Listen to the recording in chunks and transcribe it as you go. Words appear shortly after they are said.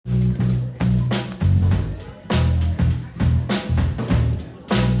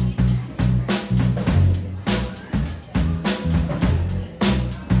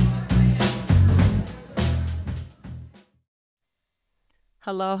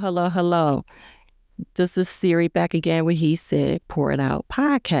Hello, hello, hello. This is Siri back again with He Said Pour It Out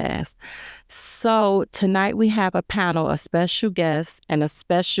podcast. So tonight we have a panel, a special guest, and a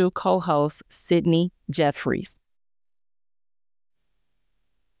special co-host, Sydney Jeffries.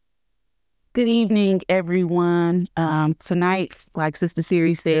 Good evening, everyone. Tonight, like Sister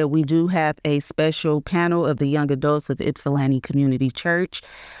Siri said, we do have a special panel of the young adults of Ypsilanti Community Church.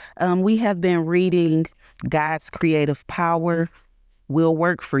 We have been reading God's Creative Power Will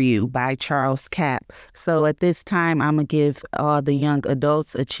Work for You by Charles Capp. So at this time, I'm going to give all the young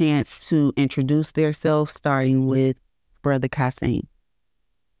adults a chance to introduce themselves, starting with Brother Kasim.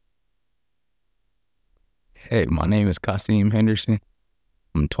 Hey, my name is Kasim Henderson.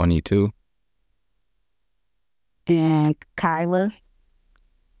 I'm 22. And Kyla.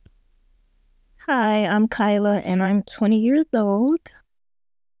 Hi, I'm Kyla, and I'm 20 years old.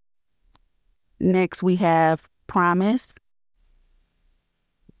 Next, we have Promise.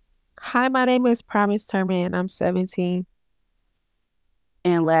 Hi, my name is Promise Turman. I'm 17.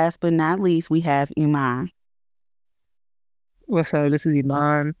 And last but not least, we have Iman. What's up? This is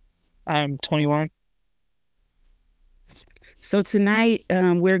Iman. I'm 21. So tonight,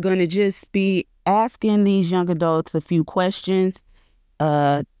 we're going to just be asking these young adults a few questions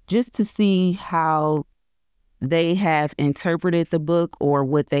just to see how they have interpreted the book, or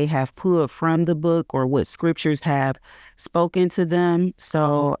what they have pulled from the book, or what scriptures have spoken to them.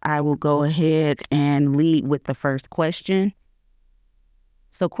 So I will go ahead and lead with the first question.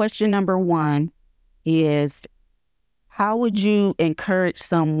 So question number 1 is, how would you encourage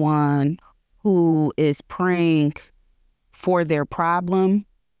someone who is praying for their problem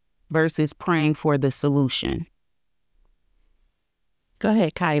versus praying for the solution? Go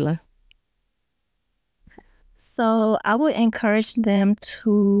ahead, Kyla. So I would encourage them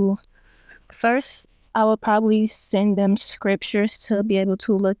to, first, I would probably send them scriptures to be able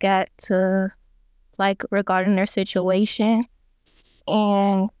to look at regarding their situation.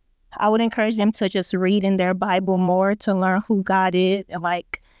 And I would encourage them to just read in their Bible more to learn who God is and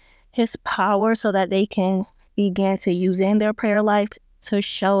his power, so that they can begin to use it in their prayer life to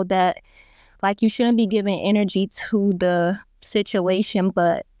show that you shouldn't be giving energy to the situation,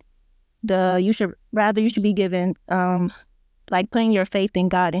 but you should be giving putting your faith in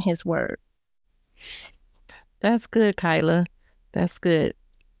God and his word. That's good, Kyla. That's good.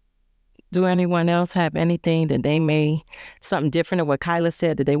 Do anyone else have anything that something different than what Kyla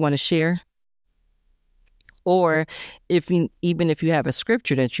said that they want to share? Or even if you have a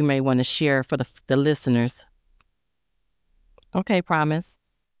scripture that you may want to share for the listeners. Okay, Promise.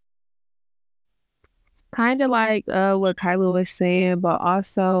 Kind of like what Kyla was saying, but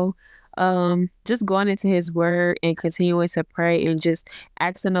also just going into his word and continuing to pray and just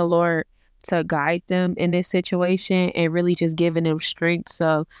asking the Lord to guide them in this situation, and really just giving them strength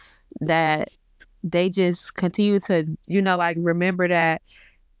so that they just continue to, remember that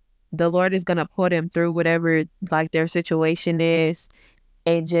the Lord is going to pull them through whatever their situation is,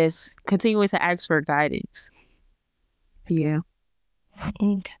 and just continuing to ask for guidance. Yeah.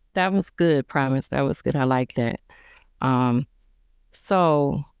 That was good, Promise. That was good. I like that.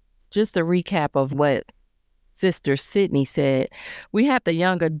 So just a recap of what Sister Sydney said, we have the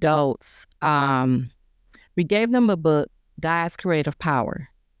young adults. We gave them a book, God's Creative Power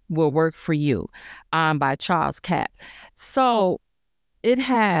Will Work for You, by Charles Capp. So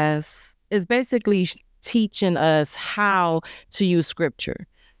it's basically teaching us how to use scripture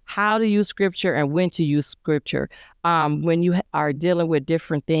and when to use scripture when you are dealing with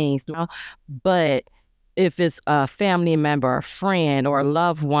different things. But if it's a family member, a friend, or a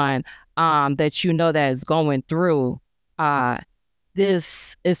loved one that that is going through,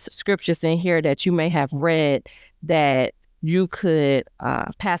 this is scriptures in here that you may have read that you could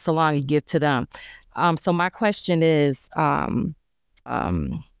pass along and give to them. So my question is, some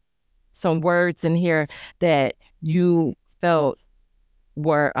words in here that you felt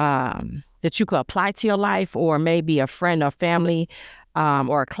were that you could apply to your life, or maybe a friend or family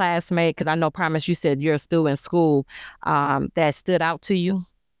or a classmate, because I know, Promise, you said you're still in school, that stood out to you.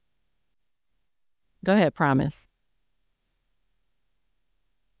 Go ahead, Promise.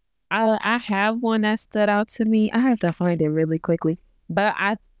 I have one that stood out to me. I have to find it really quickly, but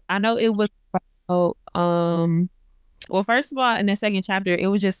I know it was well, first of all, in the second chapter, it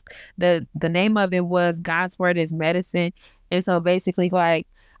was just the name of it was God's Word is Medicine. And so basically, I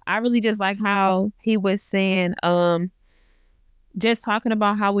really just like how he was saying, just talking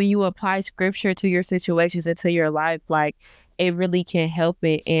about how when you apply scripture to your situations and to your life, it really can help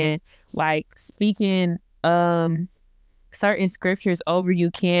it. And speaking certain scriptures over you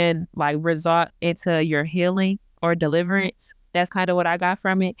can result into your healing or deliverance. That's kind of what I got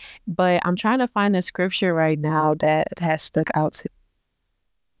from it. But I'm trying to find a scripture right now that has stuck out to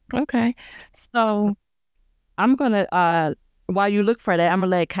Okay. So I'm gonna while you look for that, I'm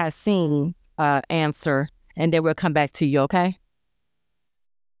gonna let Kasim answer, and then we'll come back to you. Okay.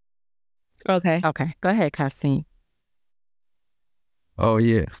 Okay. Okay. Go ahead, Kasim. Oh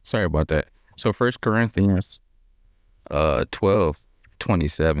yeah, sorry about that. So 1 Corinthians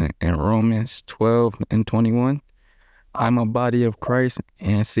 12:27 and Romans 12:21. I'm a body of Christ,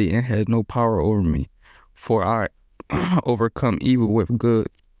 and Satan has no power over me, for I overcome evil with good.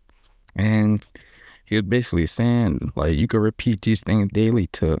 And he was basically saying, like, you can repeat these things daily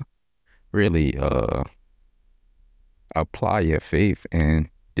to really apply your faith and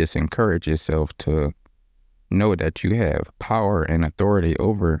just encourage yourself to know that you have power and authority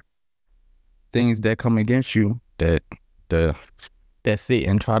over things that come against you, that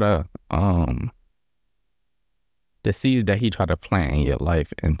Satan try to the seeds that he try to plant in your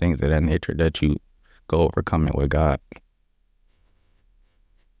life and things of that nature, that you go overcome it with God.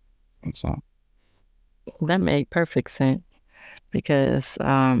 And so That made perfect sense because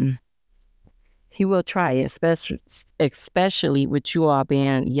he will try it, especially with you all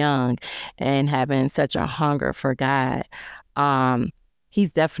being young and having such a hunger for God.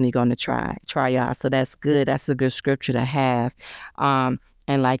 He's definitely going to try y'all. So that's good. That's a good scripture to have. And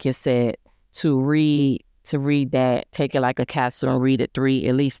like you said, to read that, take it like a capsule and read it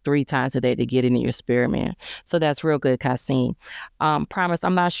at least three times a day to get it in your spirit, man. So that's real good, Kasim. Promise,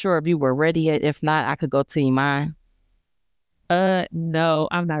 I'm not sure if you were ready yet. If not, I could go to Iman. No,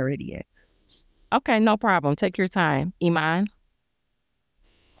 I'm not ready yet. Okay, no problem. Take your time. Iman?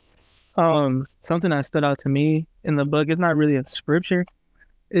 Something that stood out to me in the book, it's not really a scripture.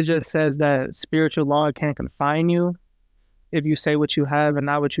 It just says that spiritual law can't confine you if you say what you have and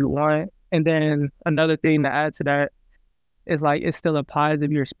not what you want. And then another thing to add to that is, like, it still applies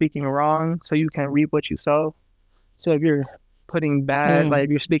if you're speaking wrong, so you can reap what you sow. So if you're putting bad, like if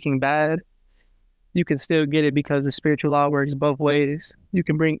you're speaking bad, you can still get it, because the spiritual law works both ways. You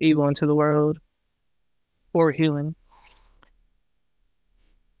can bring evil into the world or healing.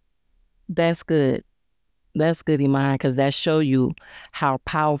 That's good. That's good, Iman, because that show you how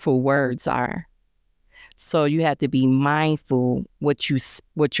powerful words are. So you have to be mindful what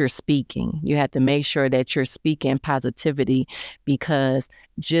you're speaking. You have to make sure that you're speaking positivity, because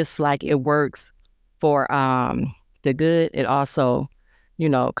just like it works for the good, it also,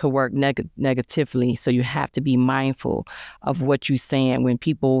 could work negatively. So you have to be mindful of what you're saying. When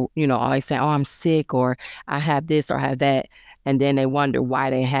people, always say, "Oh, I'm sick," or "I have this," or "I have that," and then they wonder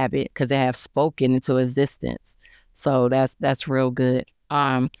why they have it, because they have spoken into existence. So that's real good.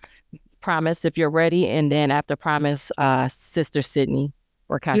 Promise, if you're ready, and then after Promise, Sister Sydney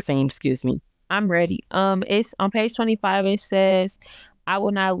or Kasim, excuse me. I'm ready. It's on page 25. It says, "I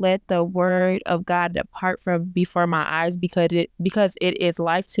will not let the word of God depart from before my eyes, because it is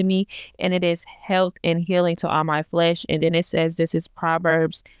life to me, and it is health and healing to all my flesh." And then it says, this is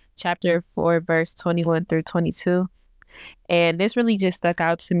Proverbs chapter 4, verse 21 through 22. And this really just stuck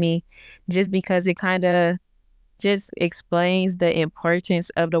out to me, just because it kind of just explains the importance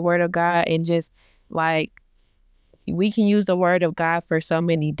of the word of God, and just like we can use the word of God for so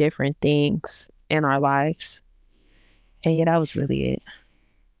many different things in our lives. And yeah, that was really it.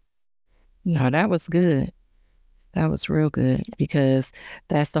 No, that was good. That was real good, because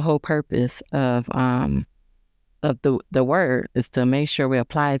that's the whole purpose of the word, is to make sure we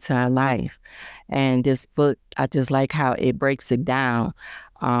apply it to our life. And this book, I just like how it breaks it down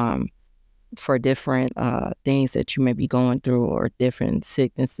for different things that you may be going through, or different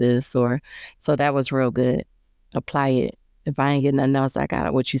sicknesses, so that was real good. Apply it. If I ain't getting nothing else, I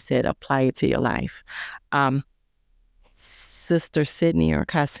got what you said. Apply it to your life. Sister Sydney or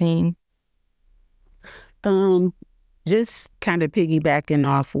Kasim? Just kind of piggybacking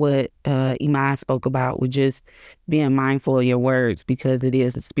off what Iman spoke about, with just being mindful of your words, because it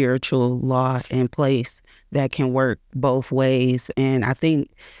is a spiritual law in place that can work both ways. And I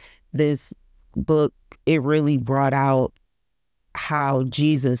think this book, it really brought out how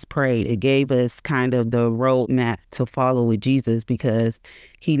Jesus prayed. It gave us kind of the roadmap to follow with Jesus, because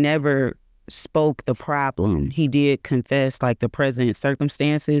he never spoke the problem. He did confess like the present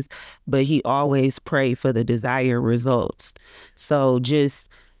circumstances, but he always prayed for the desired results. So just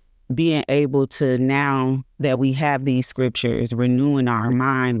being able to, now that we have these scriptures, renewing our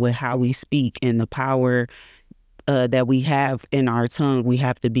mind with how we speak and the power that we have in our tongue, we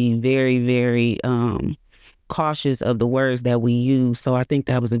have to be very, very cautious of the words that we use. So I think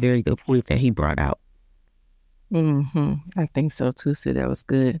that was a very good point that he brought out. I think so too, so that was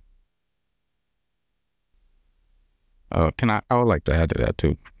good. I would like to add to that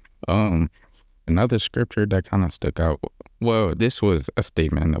too. Another scripture that kind of stuck out. Well, this was a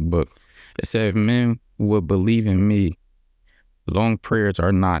statement in the book. It said, "If men would believe in me, long prayers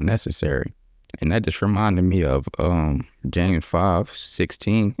are not necessary." And that just reminded me of James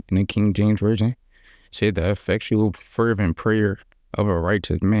 5:16 in the King James Version. Say the effectual fervent prayer of a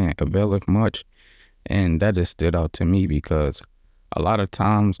righteous man availeth much. And that just stood out to me because a lot of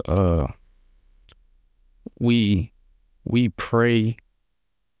times we pray,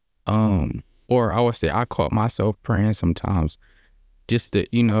 or I would say I caught myself praying sometimes just to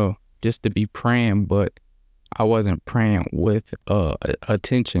be praying, but I wasn't praying with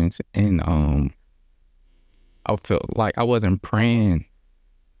attentions, and I felt like I wasn't praying,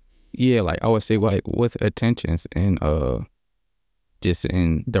 like I would say, like with attentions and just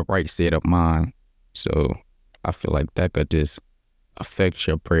in the right state of mind. So I feel like that could just affect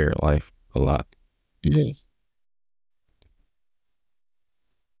your prayer life a lot. Yeah.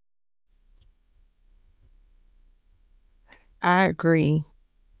 I agree.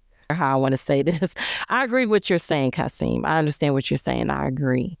 How I want to say this. I agree with what you're saying, Kasim. I understand what you're saying. I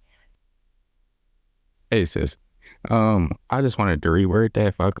agree. Hey sis, I just wanted to reword that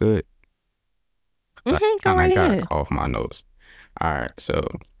if I could. I Go kind right of got ahead. off my notes. All right, so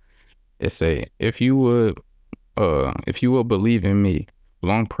it say, if you will believe in me,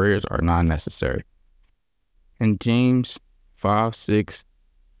 long prayers are not necessary. In James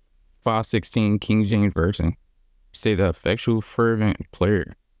 5:16 King James Version, say the effectual fervent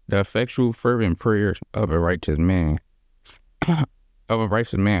prayers of a righteous man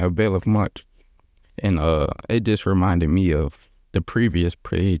availeth much. And it just reminded me of the previous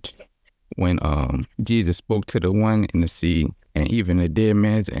page when Jesus spoke to the one in the sea and even the dead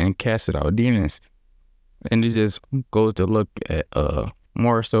man's and casted out demons. And it just goes to look at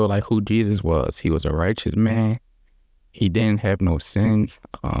more so like who Jesus was. He was a righteous man. He didn't have no sin.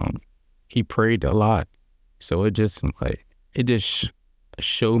 He prayed a lot. So it just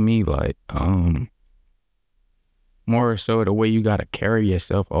showed me like more so the way you gotta carry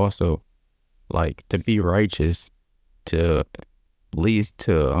yourself also, like to be righteous to leads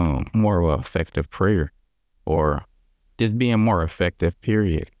to more of an effective prayer or just being more effective,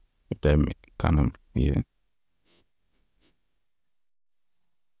 period. If that kind of, yeah.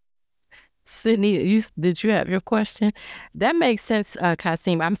 Sydney, did you have your question? That makes sense,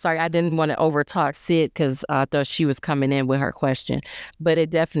 Kasim. I'm sorry, I didn't want to overtalk Sid because I thought she was coming in with her question, but it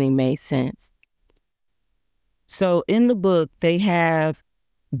definitely made sense. So in the book, they have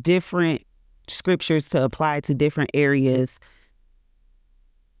different scriptures to apply to different areas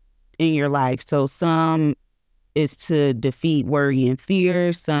in your life. So some is to defeat worry and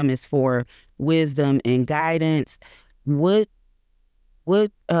fear. Some is for wisdom and guidance. What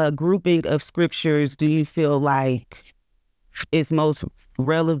grouping of scriptures do you feel like is most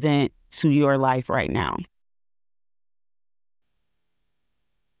relevant to your life right now?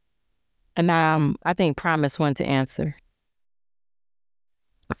 And I think Promise wanted to answer.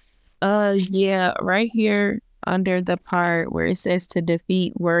 Yeah, right here under the part where it says to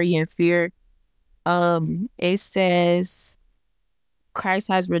defeat worry and fear, it says Christ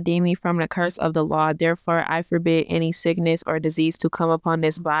has redeemed me from the curse of the law. Therefore, I forbid any sickness or disease to come upon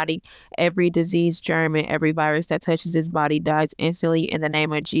this body. Every disease, germ, and every virus that touches this body dies instantly in the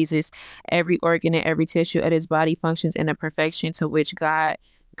name of Jesus. Every organ and every tissue of this body functions in the perfection to which God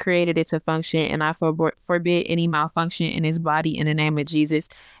created it to function, and I forbid any malfunction in his body in the name of Jesus.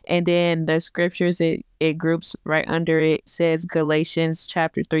 And then the scriptures it groups right under it says Galatians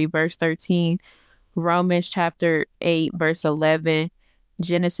chapter 3 verse 13, Romans chapter 8 verse 11,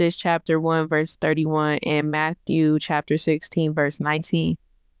 Genesis chapter 1 verse 31, and Matthew chapter 16 verse 19.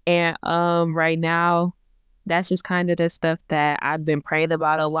 And right now that's just kind of the stuff that I've been praying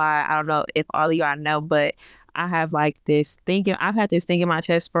about a lot. I don't know if all of y'all know, but I've had this thing in my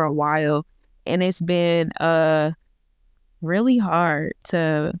chest for a while, and it's been really hard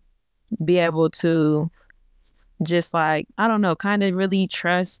to be able to just like, I don't know, kind of really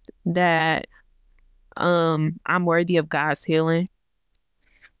trust that I'm worthy of God's healing,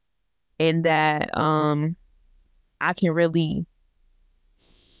 and that I can really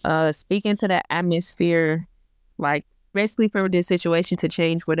speak into that atmosphere, like basically for this situation to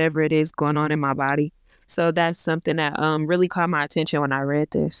change whatever it is going on in my body. So that's something that really caught my attention when I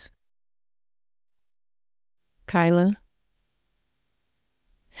read this. Kyla?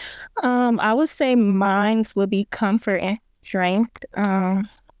 I would say mine would be comfort and strength.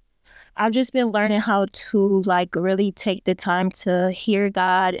 I've just been learning how to like really take the time to hear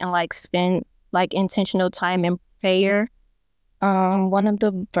God and like spend like intentional time in prayer. One of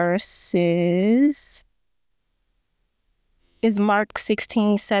the verses is Mark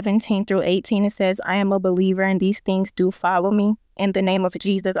 16:17-18. It says, I am a believer and these things do follow me. In the name of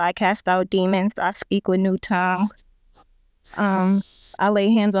Jesus, I cast out demons. I speak with new tongue. I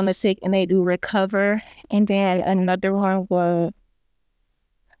lay hands on the sick and they do recover. And then another one was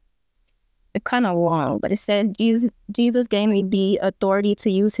kind of long, but it said, Jesus gave me the authority to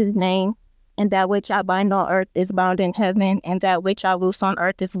use his name, and that which I bind on earth is bound in heaven, and that which I loose on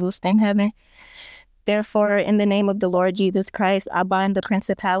earth is loosed in heaven. Therefore, in the name of the Lord Jesus Christ, I bind the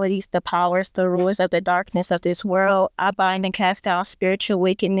principalities, the powers, the rulers of the darkness of this world. I bind and cast down spiritual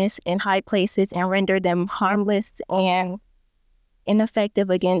wickedness in high places and render them harmless and ineffective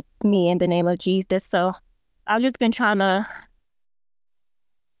against me in the name of Jesus. So I've just been trying to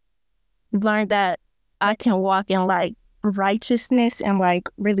learn that I can walk in like righteousness and like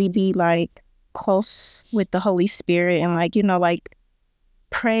really be like close with the Holy Spirit and like, like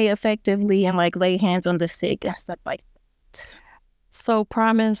pray effectively and like lay hands on the sick and stuff like that. So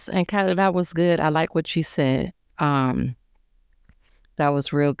Promise and Kyla, that was good. I like what you said. That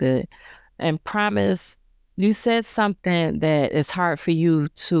was real good. And Promise, you said something that is hard for you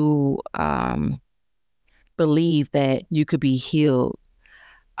to believe that you could be healed.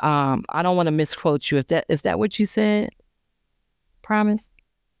 I don't want to misquote you. Is that what you said? Promise?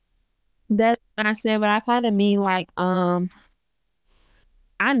 That I said, but I kind of mean like, I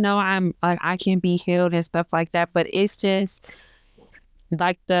know I'm like, I can be healed and stuff like that, but it's just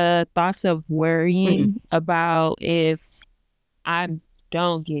like the thoughts of worrying about if I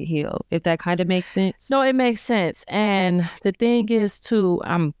don't get healed, if that kind of makes sense. No, it makes sense. And the thing is too,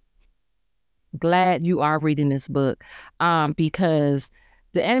 I'm glad you are reading this book, because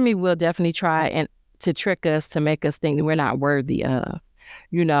the enemy will definitely try and to trick us, to make us think that we're not worthy of,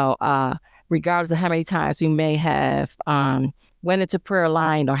 regardless of how many times we may have went into prayer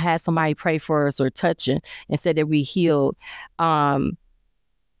line or had somebody pray for us or touch it and said that we healed.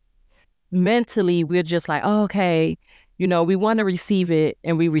 Mentally, we're just like, oh, okay, we want to receive it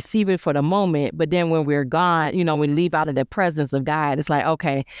and we receive it for the moment. But then when we're gone, we leave out of the presence of God, it's like,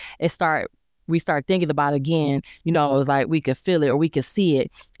 okay, we start thinking about it again. It's like we could feel it or we could see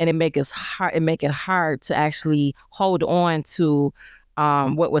it, and it make it hard to actually hold on to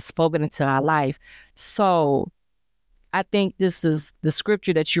what was spoken into our life. So I think this is the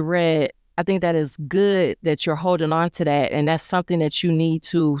scripture that you read. I think that is good that you're holding on to that. And that's something that you need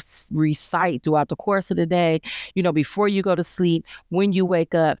to recite throughout the course of the day, before you go to sleep, when you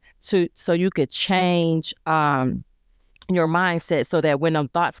wake up, so you could change your mindset, so that when them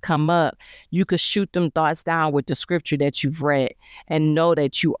thoughts come up, you could shoot them thoughts down with the scripture that you've read and know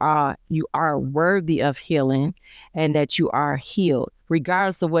that you are worthy of healing and that you are healed,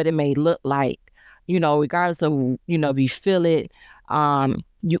 regardless of what it may look like. Regardless of, if you feel it,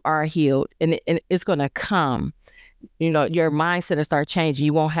 you are healed, and it's going to come. Your mindset will start changing.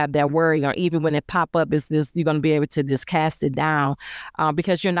 You won't have that worry, or even when it pop up, it's just, you're going to be able to just cast it down,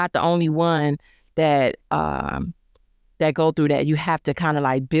 because you're not the only one that go through that. You have to kind of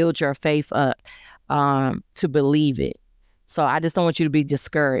like build your faith up to believe it. So I just don't want you to be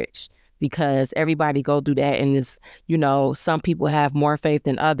discouraged, because everybody go through that, and it's, some people have more faith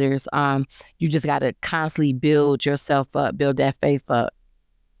than others. You just got to constantly build yourself up, build that faith up.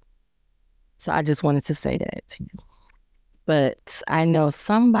 So I just wanted to say that to you. But I know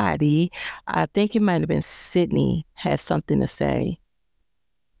somebody, I think it might have been Sydney, has something to say,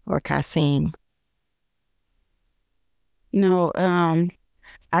 or Kasim. I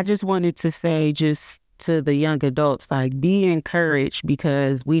just wanted to say just to the young adults, like, be encouraged,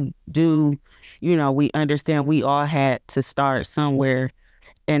 because we do, we understand we all had to start somewhere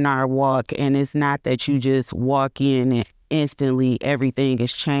in our walk, and it's not that you just walk in and instantly everything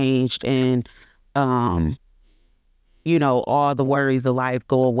is changed and, all the worries of life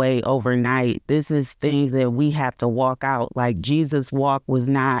go away overnight. This is things that we have to walk out. Like, Jesus' walk was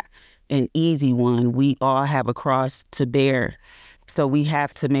not an easy one. We all have a cross to bear. So we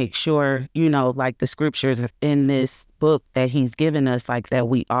have to make sure, like the scriptures in this book that he's given us, like that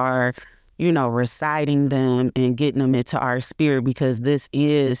we are, reciting them and getting them into our spirit, because this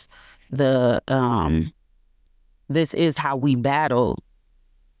is how we battle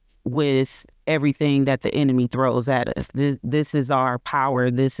with everything that the enemy throws at us. This is our power.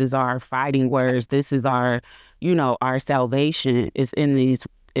 This is our fighting words. This is our, our salvation is in these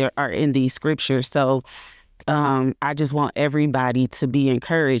scriptures. So I just want everybody to be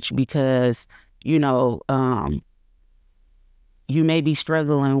encouraged, because, you may be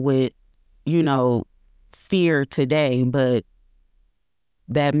struggling with, fear today, but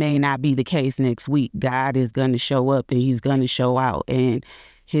that may not be the case next week. God is going to show up and he's going to show out, and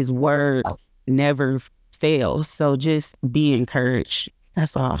his word never fail. So just be encouraged.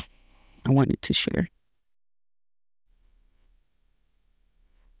 That's all I wanted to share.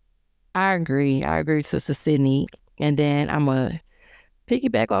 I agree, Sister Sydney. And then I'm going to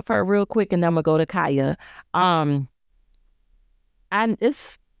piggyback off her real quick, and then I'm going to go to Kaya. And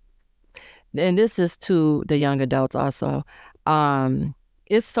this is to the young adults also.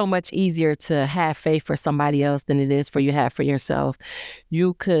 It's so much easier to have faith for somebody else than it is for you to have for yourself.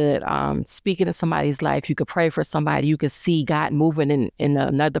 You could speak into somebody's life. You could pray for somebody. You could see God moving in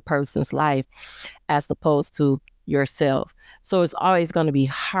another person's life as opposed to yourself. So it's always going to be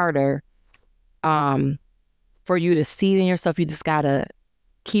harder for you to see it in yourself. You just got to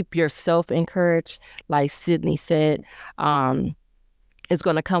keep yourself encouraged. Like Sydney said, it's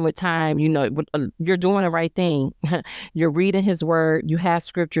going to come with time. You know, you're doing the right thing. You're reading his word. You have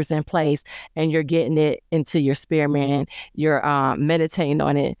scriptures in place, and you're getting it into your spirit, man. You're meditating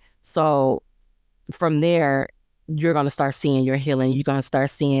on it. So from there, you're going to start seeing your healing. You're going to start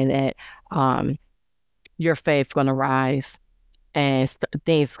seeing that your faith going to rise, and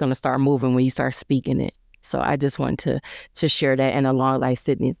things going to start moving when you start speaking it. So I just wanted to share that, and along like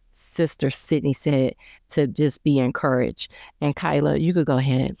Sister Sydney said, to just be encouraged. And Kyla, you could go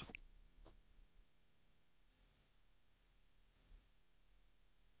ahead.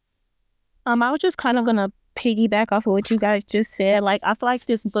 I was just kind of gonna piggyback off of what you guys just said. Like, I feel like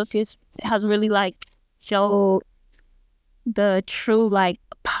this book has really like showed the true like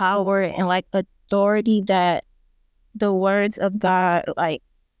power and like authority that the words of God, like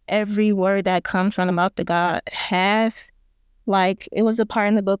every word that comes from the mouth of God has. Like, it was a part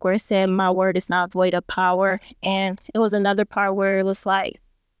in the book where it said, my word is not void of power. And it was another part where it was like,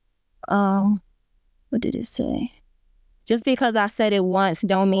 what did it say? Just because I said it once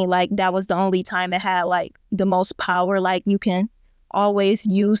don't mean like that was the only time it had like the most power. Like, you can always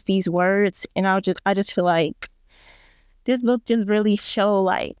use these words. And I just feel like this book just really show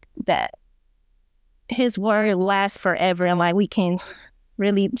like that his word lasts forever. And like, we can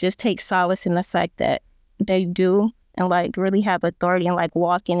really just take solace in the fact that they do, and like really have authority and like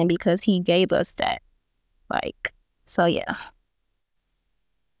walk in it because he gave us that. Like, so yeah.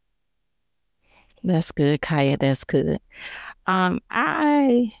 That's good, Kaya. That's good.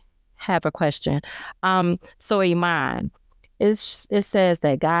 I have a question. So Iman, it says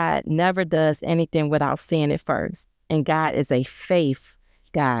that God never does anything without seeing it first, and God is a faith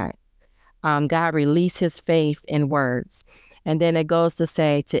God. God released his faith in words. And then it goes to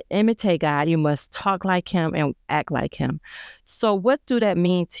say, to imitate God, you must talk like him and act like him. So what do that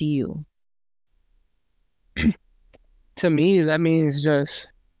mean to you? To me, that means just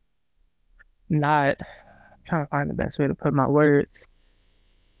not trying to find the best way to put my words.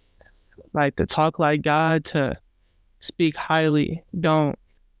 Like, to talk like God, to speak highly. Don't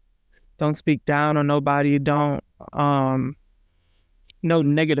speak down on nobody. Don't no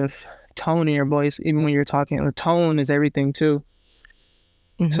negative tone in your voice, even when you're talking. The tone is everything too.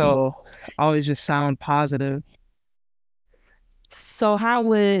 Mm-hmm. So always just sound positive. So how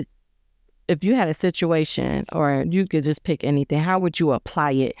would, if you had a situation, or you could just pick anything, how would you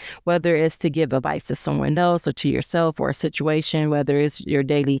apply it? Whether it's to give advice to someone else or to yourself, or a situation, whether it's your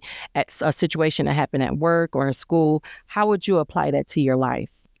daily, a situation that happened at work or at school, how would you apply that to your life?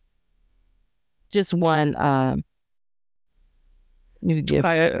 Just one, you could give.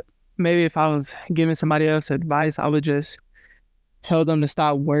 Maybe if I was giving somebody else advice, I would just tell them to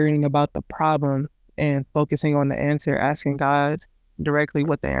stop worrying about the problem and focusing on the answer, asking God directly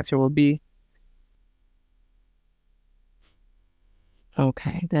what the answer will be.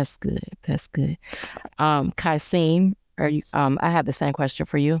 Okay, that's good. That's good. Kasim, are you? I have the same question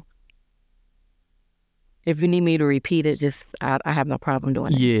for you. If you need me to repeat it, just I have no problem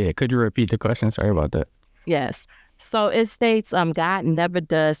doing it. Yeah, could you repeat the question? Sorry about that. Yes. So it states, God never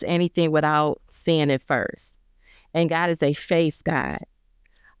does anything without seeing it first. And God is a faith God.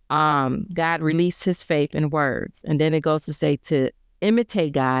 God released his faith in words. And then it goes to say, to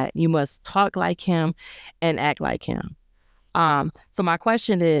imitate God, you must talk like him and act like him. So my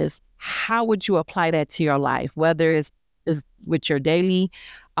question is, how would you apply that to your life? Whether it's with your daily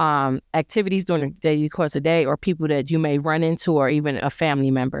activities during the daily course of the day, or people that you may run into, or even a family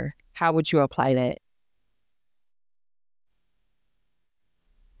member. How would you apply that?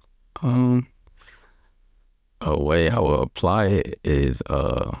 A way I will apply it is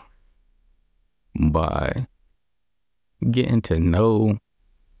by getting to know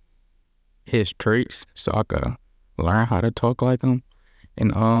his traits, so I could learn how to talk like him.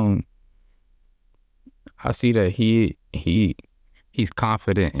 And I see that he's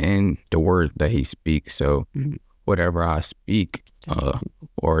confident in the words that he speaks. So whatever I speak,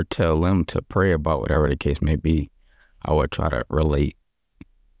 or tell them to pray about, whatever the case may be, I would try to relate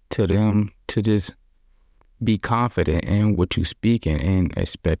to them to just be confident in what you speak and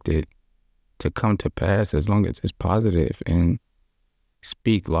expect it to come to pass as long as it's positive, and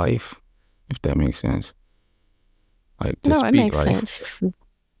speak life, if that makes sense. Like, to No, it speak makes life. sense.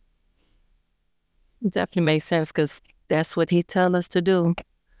 It definitely makes sense because that's what he tell us to do.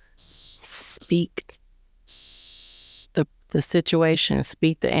 Speak the situation,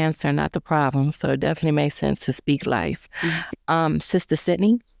 speak the answer, not the problem. So it definitely makes sense to speak life. Sister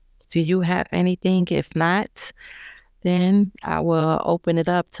Sydney, do you have anything? If not, then I will open it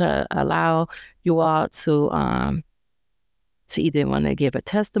up to allow you all to either want to give a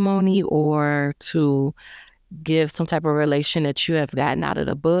testimony or to give some type of relation that you have gotten out of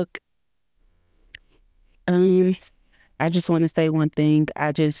the book. I just want to say one thing.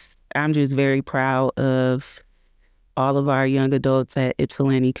 I'm just very proud of all of our young adults at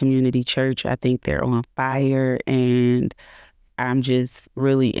Ypsilanti Community Church. I think they're on fire, and I'm just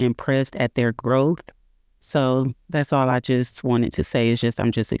really impressed at their growth. So that's all I just wanted to say, is just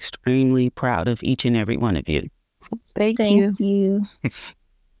I'm just extremely proud of each and every one of you. Thank Thank you. you.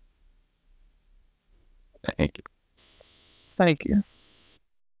 Thank you. Thank you.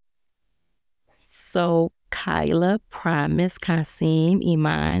 So Kyla, Promise, Kasim,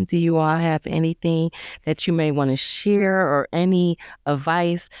 Iman, do you all have anything that you may want to share or any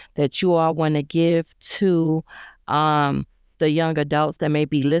advice that you all want to give to the young adults that may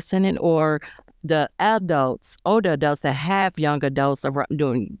be listening, or the adults, older adults that have young adults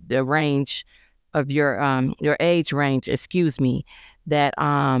doing the range of your age range, that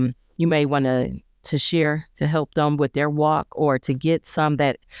you may want to share to help them with their walk, or to get some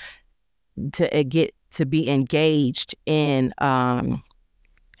that to get to be engaged in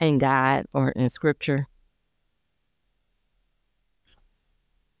God or in Scripture.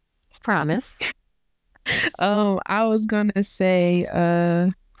 Promise. I was gonna say,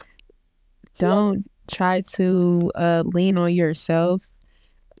 don't try to lean on yourself.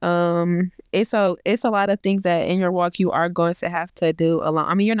 It's a lot of things that in your walk you are going to have to do alone.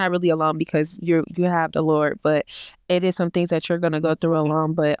 I mean, you're not really alone because you have the Lord, but it is some things that you're gonna go through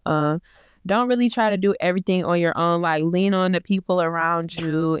alone. But don't really try to do everything on your own. Like, lean on the people around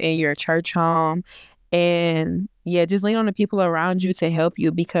you in your church home, and just lean on the people around you to help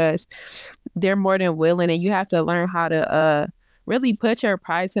you, because they're more than willing, and you have to learn how to really put your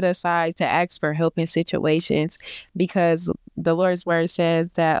pride to the side to ask for help in situations, because the Lord's word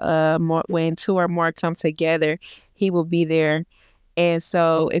says that when two or more come together, He will be there. And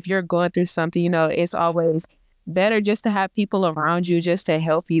so if you're going through something, it's always better just to have people around you just to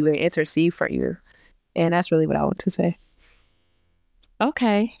help you and intercede for you. And that's really what I want to say.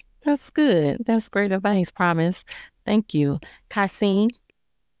 Okay, that's good. That's great advice, Promise. Thank you. Kasim?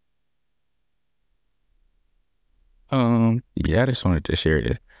 I just wanted to share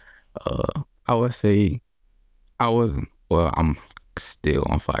this. I would say I'm still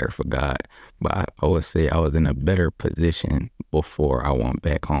on fire for God, but I would say I was in a better position before I went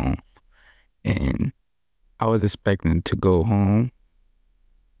back home. And I was expecting to go home,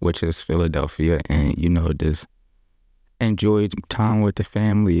 which is Philadelphia, and, just enjoy time with the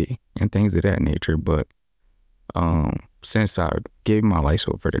family and things of that nature. But since I gave my life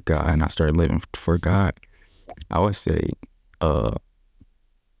over to God and I started living for God, I would say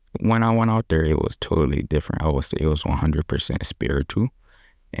when I went out there, it was totally different. I would say it was 100% spiritual,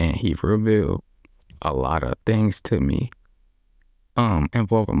 and He revealed a lot of things to me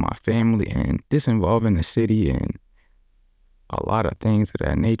involving my family and this involving the city, and a lot of things of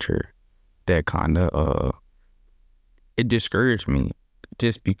that nature that kind of it discouraged me,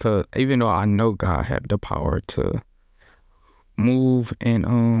 just because even though I know God had the power to move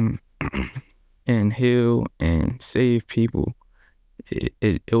and and heal and save people,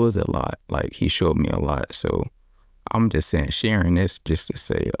 it was a lot. Like, He showed me a lot. So I'm just sharing this just to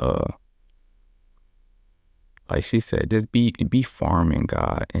say, like she said, just be firm in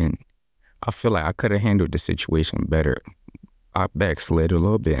God. And I feel like I could have handled the situation better. I backslid a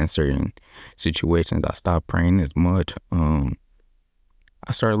little bit in certain situations. I stopped praying as much.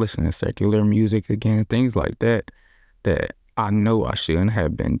 I started listening to secular music again, things like that I know I shouldn't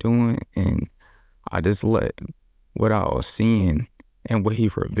have been doing. And I just let what I was seeing and what He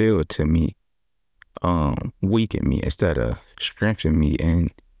revealed to me weaken me instead of strengthen me,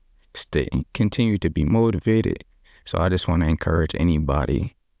 and continue to be motivated. So I just want to encourage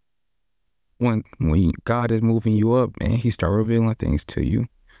anybody, when God is moving you up and He start revealing things to you,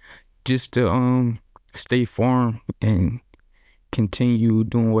 just to stay firm and continue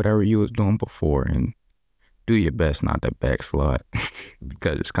doing whatever you was doing before, and do your best not to backslide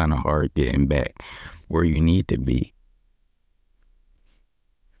because it's kind of hard getting back where you need to be.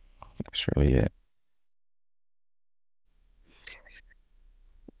 That's really it.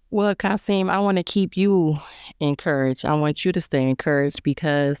 Well, Kasim, I want to keep you encouraged. I want you to stay encouraged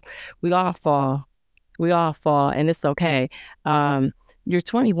because we all fall. We all fall, and it's okay. You're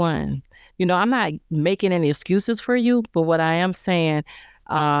 21. I'm not making any excuses for you, but what I am saying,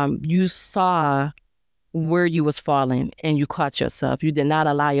 you saw where you was falling and you caught yourself. You did not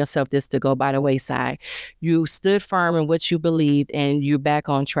allow yourself this to go by the wayside. You stood firm in what you believed and you're back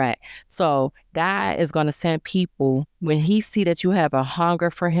on track. So God is going to send people when he see that you have a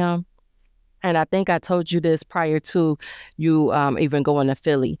hunger for him. And I think I told you this prior to you even going to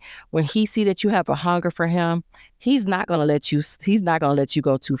Philly. When he see that you have a hunger for him, he's not going to let you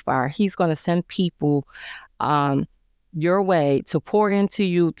go too far. He's going to send people your way to pour into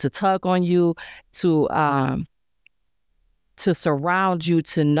you, to tug on you, to surround you,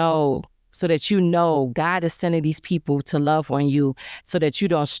 to know, so that God is sending these people to love on you so that you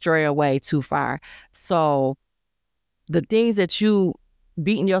don't stray away too far. So the things that you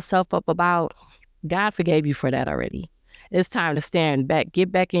beating yourself up about, God forgave you for that already. It's time to stand back,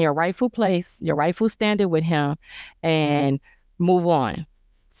 get back in your rightful place, your rightful standing with him, and move on.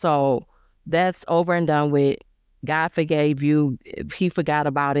 So that's over and done with. God forgave you. He forgot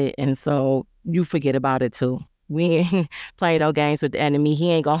about it. And so you forget about it too. We ain't playing no games with the enemy.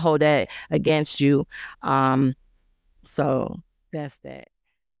 He ain't going to hold that against you. So that's that.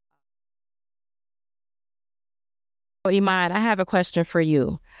 Iman, I have a question for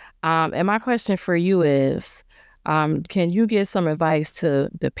you. And my question for you is, can you give some advice to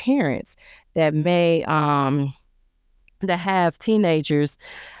the parents that may, that have teenagers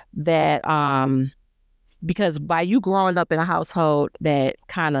that, because by you growing up in a household that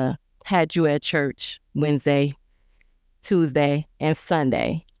kind of had you at church Wednesday, Tuesday, and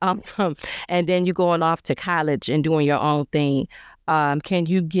Sunday, and then you going off to college and doing your own thing, can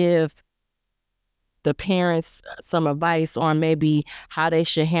you give the parents some advice on maybe how they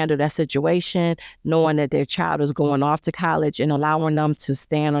should handle that situation, knowing that their child is going off to college and allowing them to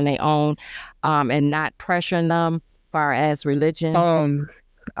stand on their own, and not pressuring them as far as religion?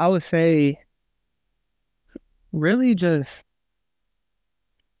 I would say really just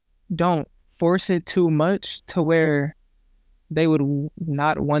don't force it too much to where they would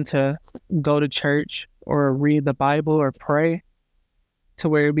not want to go to church or read the Bible or pray, to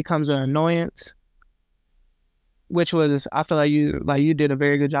where it becomes an annoyance. Which was, I feel like you did a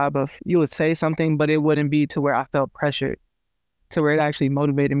very good job of, you would say something, but it wouldn't be to where I felt pressured, to where it actually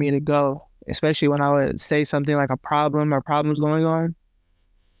motivated me to go. Especially when I would say something like a problem or problems going on,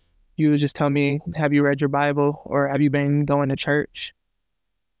 you would just tell me, have you read your Bible or have you been going to church?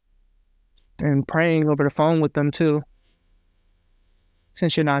 And praying over the phone with them too.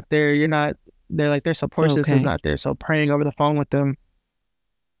 Since you're not there, they're like, their support system's not there. So praying over the phone with them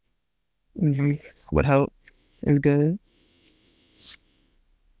would help. It's good.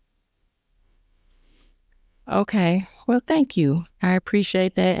 Okay. Well, thank you. I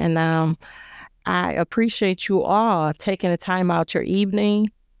appreciate that. And I appreciate you all taking the time out your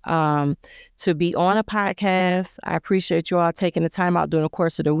evening to be on a podcast. I appreciate you all taking the time out during the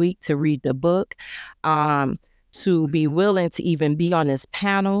course of the week to read the book, to be willing to even be on this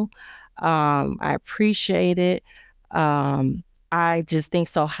panel. I appreciate it. I just think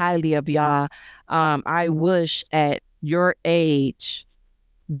so highly of y'all. I wish at your age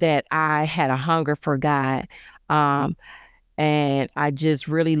that I had a hunger for God. And I just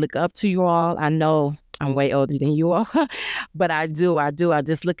really look up to you all. I know I'm way older than you all, but I do. I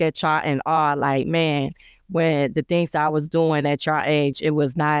just look at y'all in awe, like, man, when the things I was doing at your age, it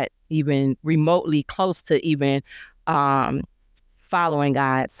was not even remotely close to even following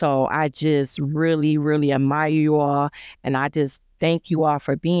God. So I just really, really admire you all. And I just thank you all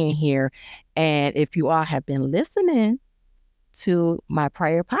for being here. And if you all have been listening to my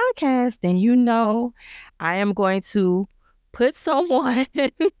prior podcast, then you know I am going to put someone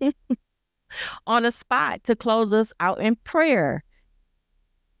on a spot to close us out in prayer.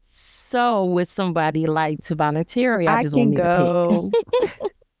 So with somebody like to volunteer, I just want me to pick.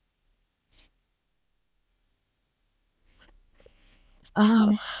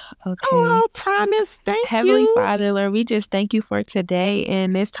 Okay. Oh, promise. Thank Heavenly you. Father, Lord, we just thank you for today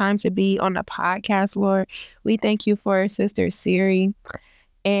and this time to be on the podcast, Lord. We thank you for Sister Siri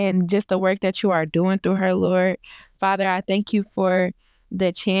and just the work that you are doing through her, Lord. Father, I thank you for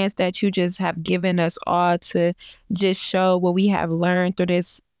the chance that you just have given us all to just show what we have learned through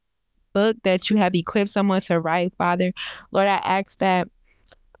this book that you have equipped someone to write, Father. Lord, I ask that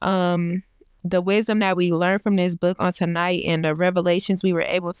the wisdom that we learned from this book on tonight and the revelations we were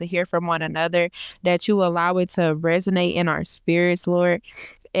able to hear from one another, that you allow it to resonate in our spirits, Lord,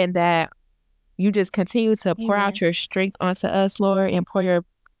 and that you just continue to pour out your strength onto us, Lord, and pour your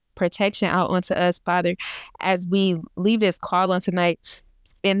protection out onto us, Father, as we leave this call on tonight,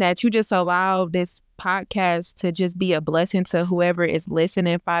 and that you just allow this podcast to just be a blessing to whoever is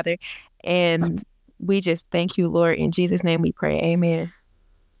listening, Father. And we just thank you, Lord. In Jesus' name we pray. Amen.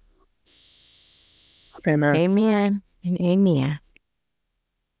 Amen. Amen and amen.